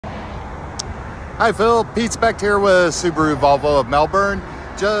Hi Phil, Pete Specht here with Subaru Volvo of Melbourne.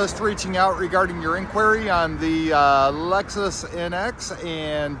 Just reaching out regarding your inquiry on the Lexus NX,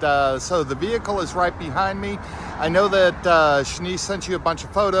 and so the vehicle is right behind me. I know that Shanice sent you a bunch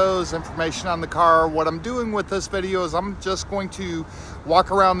of photos, information on the car. What I'm doing with this video is I'm just going to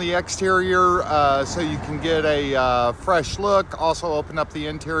walk around the exterior so you can get a fresh look, also open up the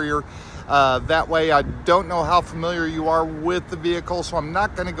interior. That way, I don't know how familiar you are with the vehicle, so I'm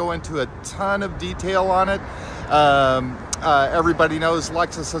not going to go into a ton of detail on it. Everybody knows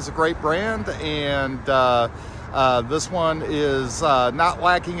Lexus is a great brand, and this one is not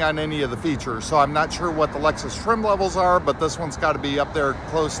lacking on any of the features. So I'm not sure what the Lexus trim levels are, but this one's got to be up there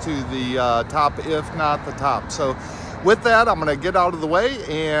close to the top, if not the top. So with that, I'm going to get out of the way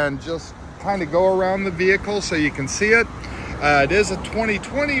and just kind of go around the vehicle so you can see it. It is a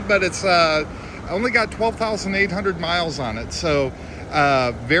 2020, but it's only got 12,800 miles on it. So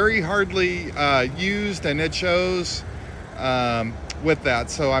very hardly used, and it shows with that.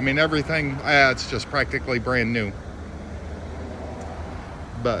 So I mean, everything, it's just practically brand new.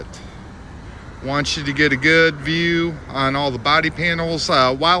 But want you to get a good view on all the body panels.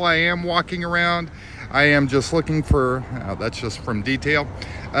 While I am walking around, I am just looking for, that's just from detail,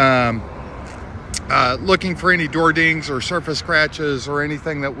 looking for any door dings or surface scratches or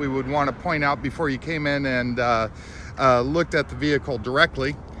anything that we would want to point out before you came in and looked at the vehicle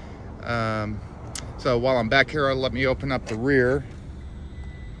directly. So while I'm back here, let me open up the rear.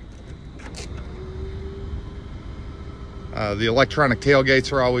 The electronic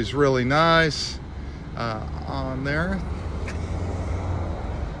tailgates are always really nice on there.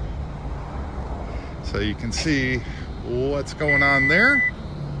 So you can see what's going on there.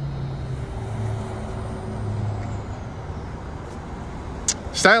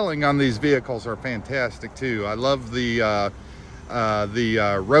 Styling on these vehicles are fantastic too. I love the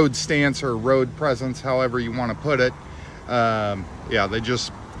road stance or road presence, however you want to put it. Yeah, they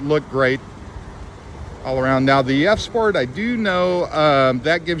just look great all around. Now the F-Sport, I do know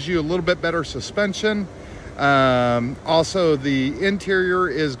that gives you a little bit better suspension. Also, the interior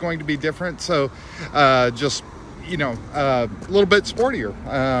is going to be different, so just, you know, a little bit sportier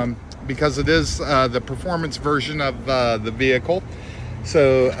because it is the performance version of the vehicle.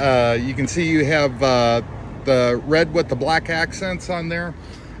 So you can see you have the red with the black accents on there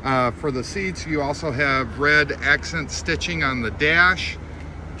for the seats. You also have red accent stitching on the dash.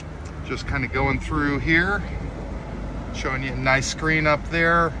 Just kind of going through here, showing you a nice screen up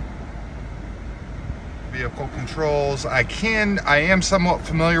there. Vehicle controls. I am somewhat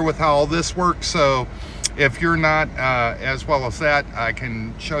familiar with how all this works, so if you're not as well as that, I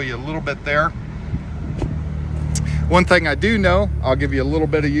can show you a little bit there. One thing I do know, I'll give you a little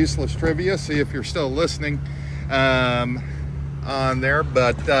bit of useless trivia, see if you're still listening on there,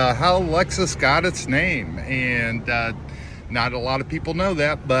 but how Lexus got its name. And not a lot of people know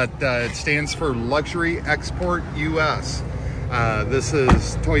that, but it stands for Luxury Export US. This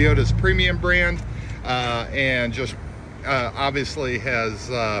is Toyota's premium brand, and just obviously has,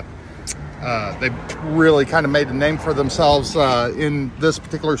 they've really kind of made a name for themselves in this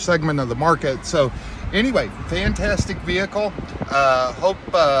particular segment of the market. So anyway, fantastic vehicle. Hope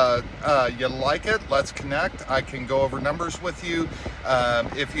you like it. Let's connect. I can go over numbers with you.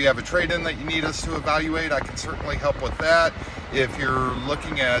 If you have a trade-in that you need us to evaluate, I can certainly help with that. If you're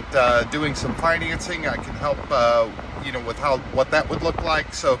looking at doing some financing, I can help you know, with what that would look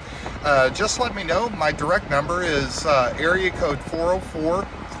like. So just let me know. My direct number is area code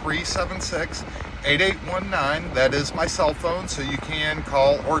 404-376-8819. That is my cell phone, so you can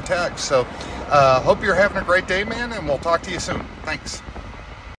call or text. So hope you're having a great day, man, and we'll talk to you soon. Thanks.